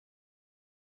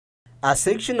A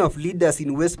section of leaders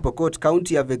in West Pokot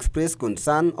County have expressed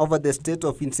concern over the state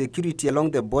of insecurity along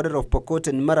the border of Pokot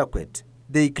and Marakwet.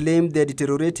 They claim the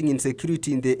deteriorating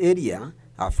insecurity in the area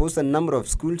have forced a number of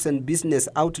schools and business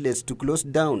outlets to close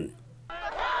down.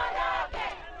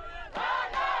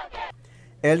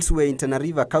 Elsewhere in Tana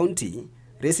River County,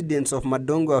 residents of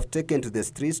Madongo have taken to the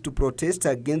streets to protest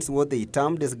against what they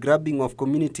termed as grabbing of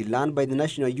community land by the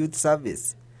National Youth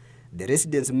Service. The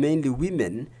residents, mainly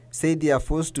women, say they are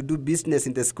forced to do business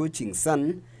in the scorching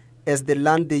sun as the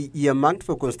land they earmarked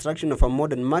for construction of a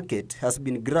modern market has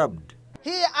been grabbed.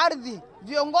 Hii ardhi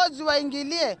viongozi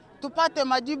waingilie, tupate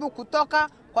majibu kutoka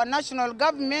kwa national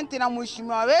government na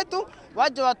mheshimiwa wetu,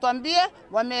 waje watuambie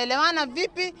wameelewana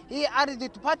vipi hii ardhi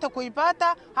tupate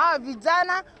kuipata, hawa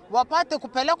vijana wapate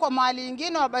kupelekwa mahali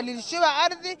ingine wabadilishiwe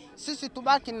ardhi, sisi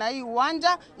tubaki na hii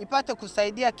uwanja ipate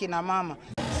kusaidia kina mama.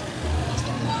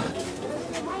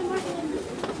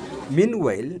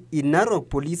 Meanwhile, in Narok,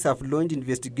 police have launched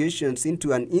investigations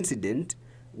into an incident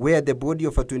where the body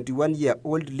of a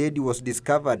 21-year-old lady was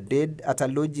discovered dead at a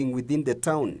lodging within the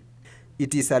town.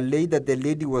 It is alleged that the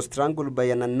lady was strangled by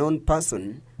an unknown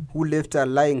person who left her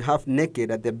lying half-naked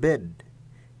at the bed.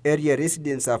 Area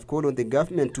residents have called on the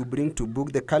government to bring to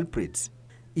book the culprits.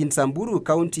 In Samburu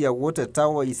County, a water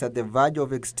tower is at the verge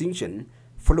of extinction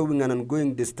following an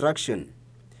ongoing destruction.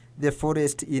 The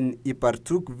forest in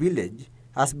Ipartruk village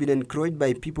has been encroached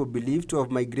by people believed to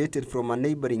have migrated from a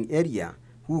neighboring area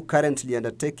who currently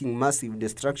undertaking massive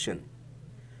destruction.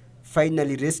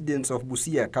 Finally, residents of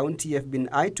Busia County have been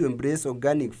urged to embrace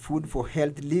organic food for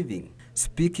healthy living.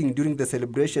 Speaking during the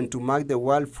celebration to mark the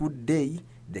World Food Day,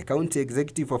 the County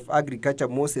Executive of Agriculture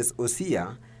Moses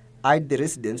Osia urged the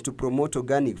residents to promote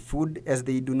organic food as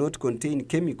they do not contain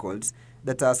chemicals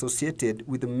that are associated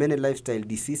with many lifestyle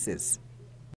diseases.